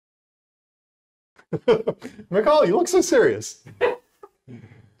McCall, you look so serious.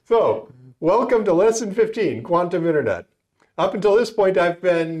 So, welcome to Lesson 15, Quantum Internet. Up until this point, I've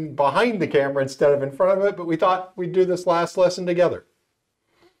been behind the camera instead of in front of it, but we thought we'd do this last lesson together.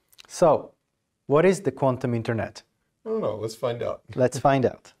 So, what is the quantum internet? I don't know, let's find out. Let's find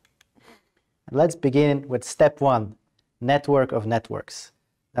out. Let's begin with step 1, network of networks.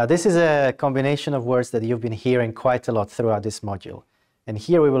 Now, this is a combination of words that you've been hearing quite a lot throughout this module. And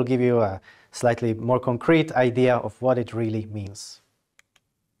here we will give you a slightly more concrete idea of what it really means.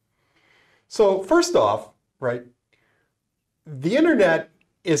 So first off, right, the internet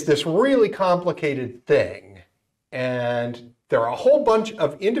is this really complicated thing, and there are a whole bunch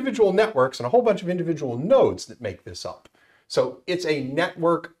of individual networks and a whole bunch of individual nodes that make this up. So it's a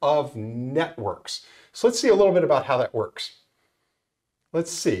network of networks. So let's see a little bit about how that works.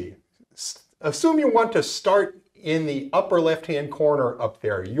 Let's see. Assume you want to start in the upper left-hand corner up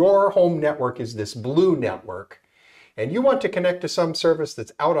there. Your home network is this blue network, and you want to connect to some service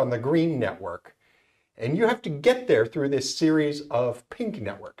that's out on the green network. And you have to get there through this series of pink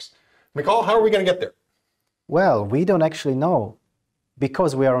networks. McCall, how are we going to get there? Well, we don't actually know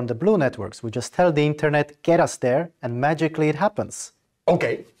because we are on the blue networks. We just tell the internet, get us there, and magically it happens.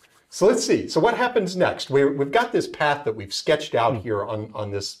 Okay, so let's see. So what happens next? We've got this path that we've sketched out here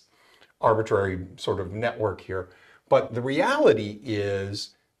on this arbitrary sort of network here. But the reality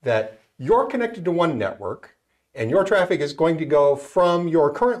is that you're connected to one network, and your traffic is going to go from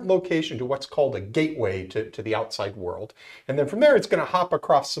your current location to what's called a gateway to the outside world. And then from there, it's going to hop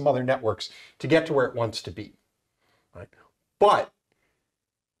across some other networks to get to where it wants to be. Right? But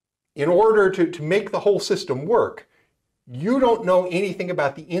in order to make the whole system work, you don't know anything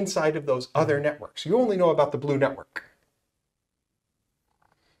about the inside of those other networks. You only know about the blue network.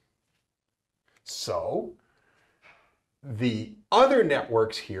 So the other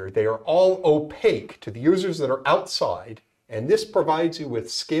networks here, they are all opaque to the users that are outside, and this provides you with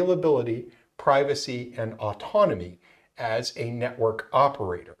scalability, privacy, and autonomy as a network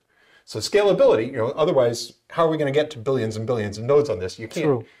operator. So scalability, otherwise, how are we going to get to billions and billions of nodes on this? You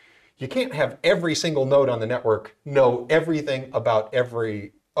can't have every single node on the network know everything about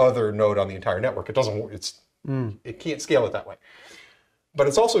every other node on the entire network. It doesn't work. It can't scale it that way. But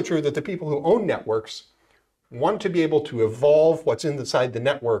it's also true that the people who own networks want to be able to evolve what's inside the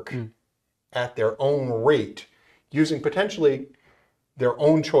network at their own rate, using potentially their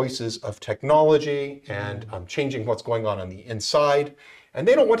own choices of technology and changing what's going on the inside. And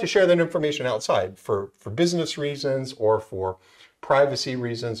they don't want to share that information outside for business reasons or for privacy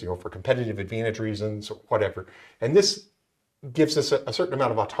reasons, for competitive advantage reasons or whatever. And this gives us a certain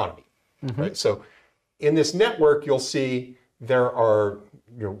amount of autonomy. Right? So in this network, you'll see there are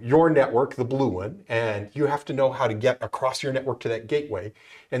your network, the blue one, and you have to know how to get across your network to that gateway.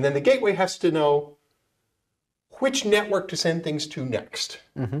 And then the gateway has to know which network to send things to next.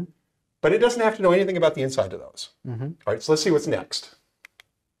 But it doesn't have to know anything about the inside of those. All right, so let's see what's next.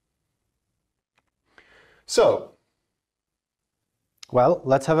 So, well,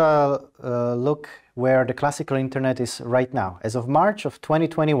 let's have a look where the classical internet is right now. As of March of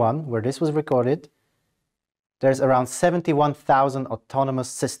 2021, where this was recorded, there's around 71,000 autonomous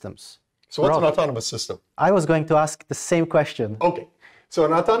systems. So what's an autonomous system? I was going to ask the same question. Okay. So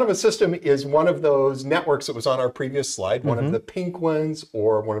an autonomous system is one of those networks that was on our previous slide, one of the pink ones,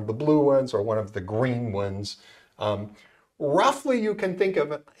 or one of the blue ones, or one of the green ones. Roughly, you can think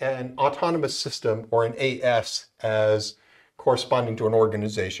of an autonomous system, or an AS, as corresponding to an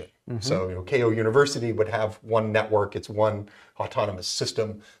organization. So KO University would have one network, it's one autonomous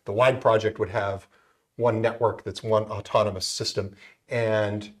system. The WIDE project would have one network that's one autonomous system.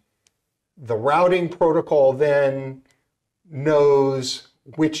 And the routing protocol then knows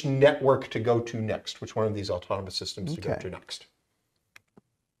which network to go to next, which one of these autonomous systems to go to next.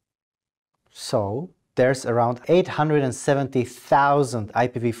 So there's around 870,000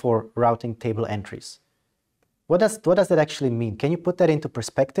 IPv4 routing table entries. What does that actually mean? Can you put that into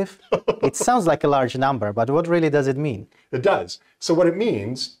perspective? It sounds like a large number, but what really does it mean? It does. So what it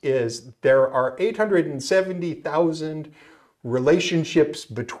means is there are 870,000 relationships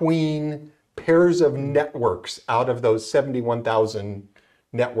between pairs of networks out of those 71,000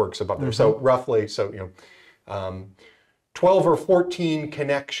 networks above there. So roughly, 12 or 14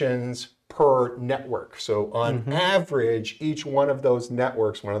 connections per network. So on average, each one of those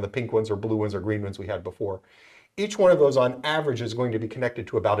networks, one of the pink ones or blue ones or green ones we had before, each one of those on average is going to be connected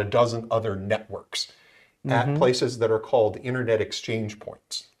to about a dozen other networks at places that are called internet exchange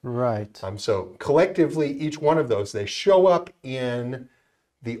points. Right. So collectively, each one of those, they show up in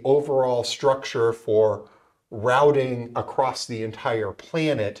the overall structure for routing across the entire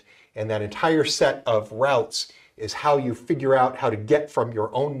planet, and that entire set of routes is how you figure out how to get from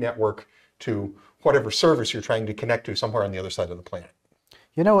your own network to whatever service you're trying to connect to somewhere on the other side of the planet.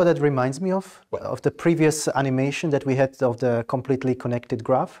 You know what that reminds me of? What? Of the previous animation that we had of the completely connected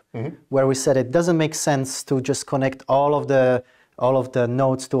graph, Mm-hmm. where we said it doesn't make sense to just connect all of the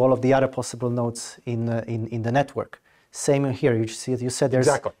nodes to all of the other possible nodes in the network. Same here. You said there's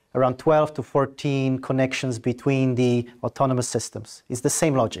Exactly. around 12 to 14 connections between the autonomous systems. It's the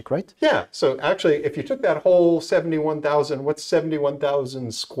same logic, right? Yeah, so actually, if you took that whole 71,000, what's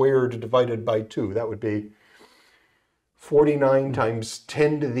 71,000 squared divided by 2? That would be 49 times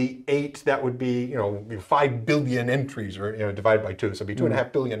 10 to the 8. That would be, 5 billion entries, or divided by 2. So it'd be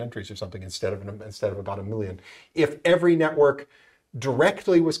 2.5 billion entries or something instead of about a million. If every network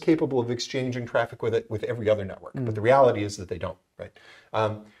directly was capable of exchanging traffic with every other network, but the reality is that they don't, right?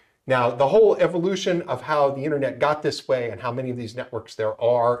 Now, the whole evolution of how the internet got this way and how many of these networks there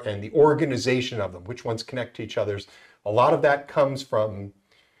are and the organization of them, which ones connect to each other's, a lot of that comes from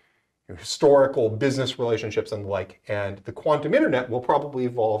historical business relationships and the like. And the quantum internet will probably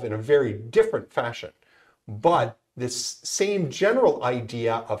evolve in a very different fashion. But this same general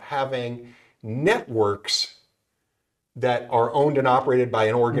idea of having networks that are owned and operated by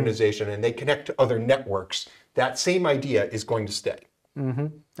an organization and they connect to other networks, that same idea is going to stay. Mm-hmm.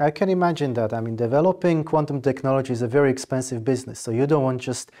 I can imagine that. I mean, developing quantum technology is a very expensive business, so you don't want to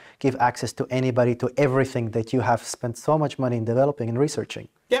just give access to anybody to everything that you have spent so much money in developing and researching.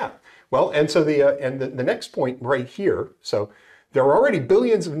 Yeah, well, and so the next point right here, so there are already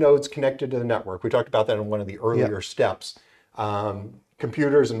billions of nodes connected to the network. We talked about that in one of the earlier steps.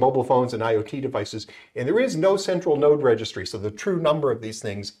 Computers and mobile phones and IoT devices, and there is no central node registry, so the true number of these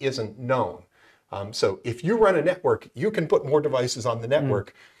things isn't known. So if you run a network, you can put more devices on the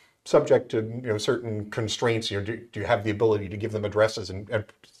network, subject to certain constraints. Do you have the ability to give them addresses and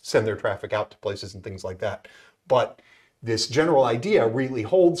send their traffic out to places and things like that? But this general idea really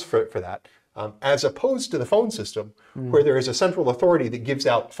holds for that, as opposed to the phone system, where there is a central authority that gives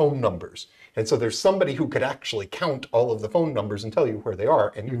out phone numbers. And so there's somebody who could actually count all of the phone numbers and tell you where they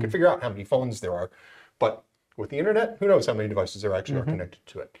are, and you can figure out how many phones there are. But with the internet, who knows how many devices there actually are connected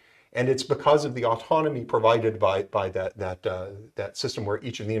to it. And it's because of the autonomy provided by that system, where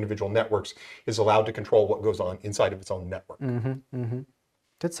each of the individual networks is allowed to control what goes on inside of its own network.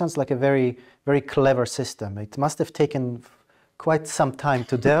 That sounds like a very, very clever system. It must have taken quite some time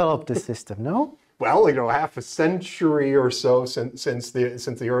to develop this system, no? Well, half a century or so since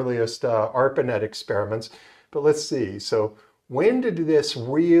the earliest ARPANET experiments. But let's see. So when did this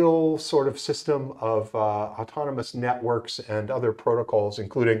real sort of system of autonomous networks and other protocols,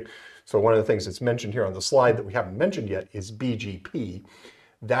 including, so one of the things that's mentioned here on the slide that we haven't mentioned yet is BGP.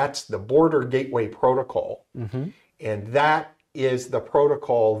 That's the Border Gateway Protocol. And that is the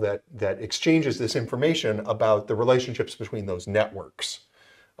protocol that exchanges this information about the relationships between those networks.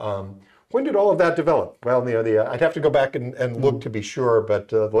 When did all of that develop? Well, I'd have to go back and look to be sure, but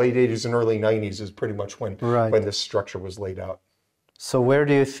the late 80s and early 90s is pretty much when this structure was laid out. So where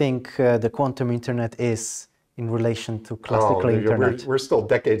do you think the quantum internet is in relation to classical internet? We're still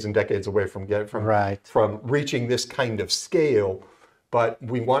decades and decades away from reaching this kind of scale, but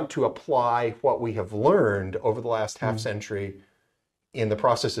we want to apply what we have learned over the last half century in the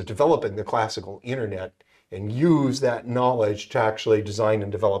process of developing the classical internet, and use that knowledge to actually design and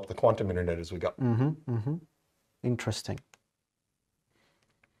develop the quantum internet as we go. Interesting.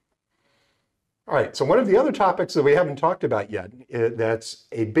 All right, so one of the other topics that we haven't talked about yet, that's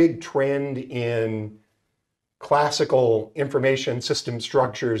a big trend in classical information system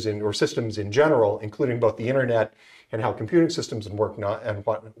structures or systems in general, including both the internet and how computing systems work and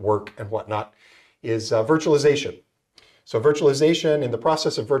whatnot, is virtualization. So virtualization, in the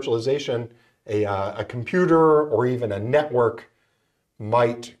process of virtualization, a computer or even a network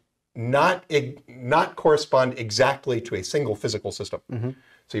might not correspond exactly to a single physical system.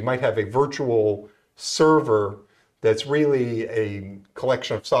 So you might have a virtual server that's really a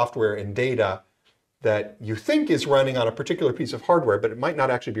collection of software and data that you think is running on a particular piece of hardware, but it might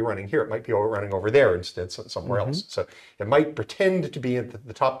not actually be running here. It might be running over there instead, somewhere else. So it might pretend to be at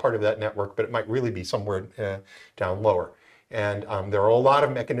the top part of that network, but it might really be somewhere down lower. And there are a lot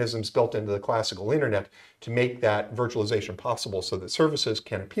of mechanisms built into the classical internet to make that virtualization possible, so that services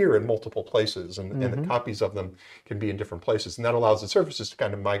can appear in multiple places, and the copies of them can be in different places. And that allows the services to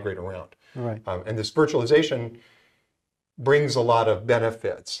kind of migrate around. And this virtualization brings a lot of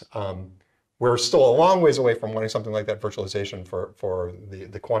benefits. We're still a long ways away from wanting something like that virtualization for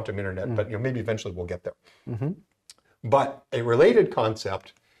the quantum internet, but maybe eventually we'll get there. But a related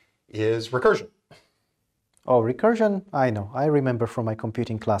concept is recursion. Oh, recursion, I know. I remember from my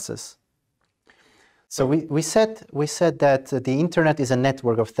computing classes. So we said that the internet is a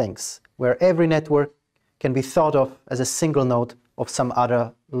network of things, where every network can be thought of as a single node of some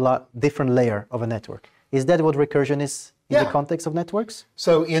other different layer of a network. Is that what recursion is in the context of networks?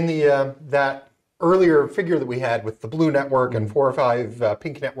 So in the that earlier figure that we had with the blue network and 4 or 5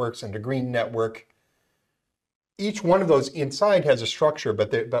 pink networks and a green network, each one of those inside has a structure,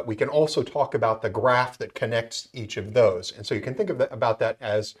 but we can also talk about the graph that connects each of those. And so you can think of about that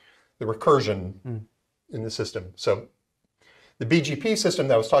as the recursion in the system. So the BGP system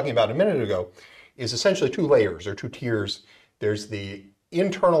that I was talking about a minute ago is essentially 2 layers or 2 tiers. There's the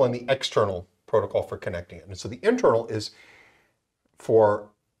internal and the external protocol for connecting it. And so the internal is for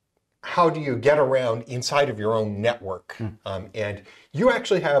how do you get around inside of your own network. And you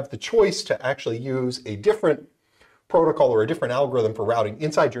actually have the choice to actually use a different protocol or a different algorithm for routing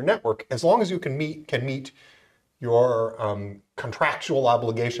inside your network, as long as you can meet your contractual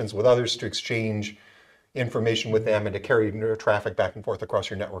obligations with others to exchange information with them and to carry traffic back and forth across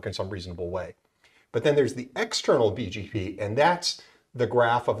your network in some reasonable way. But then there's the external BGP, and that's the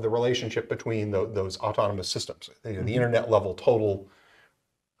graph of the relationship between those autonomous systems, the internet level total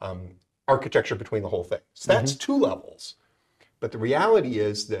architecture between the whole thing. So that's 2 levels. But the reality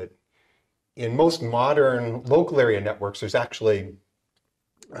is that in most modern local area networks, there's actually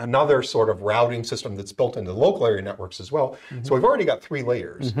another sort of routing system that's built into local area networks as well. So we've already got 3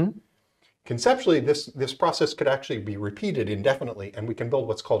 layers. Conceptually, this process could actually be repeated indefinitely, and we can build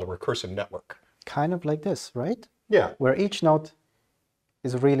what's called a recursive network. Kind of like this, right? Yeah. Where each node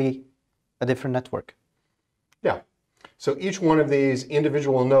is really a different network. Yeah. So each one of these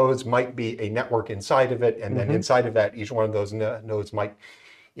individual nodes might be a network inside of it, and then inside of that, each one of those nodes might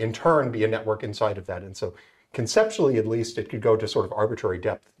in turn be a network inside of that. And so conceptually, at least, it could go to sort of arbitrary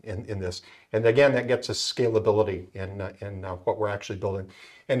depth in this. And again, that gets us scalability in what we're actually building.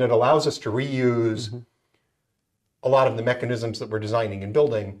 And it allows us to reuse a lot of the mechanisms that we're designing and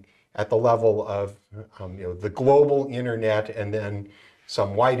building at the level of the global internet, and then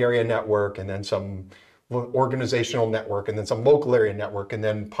some wide area network, and then some organizational network, and then some local area network, and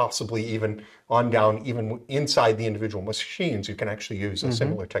then possibly even on down, even inside the individual machines, you can actually use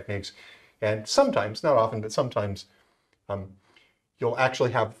similar techniques. And sometimes, not often, but sometimes you'll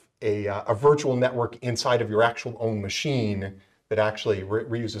actually have a virtual network inside of your actual own machine that actually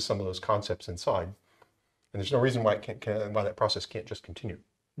reuses some of those concepts inside. And there's no reason why why that process can't just continue.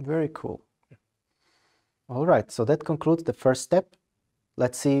 Very cool. All right, so that concludes the first step.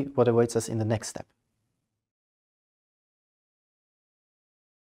 Let's see what awaits us in the next step.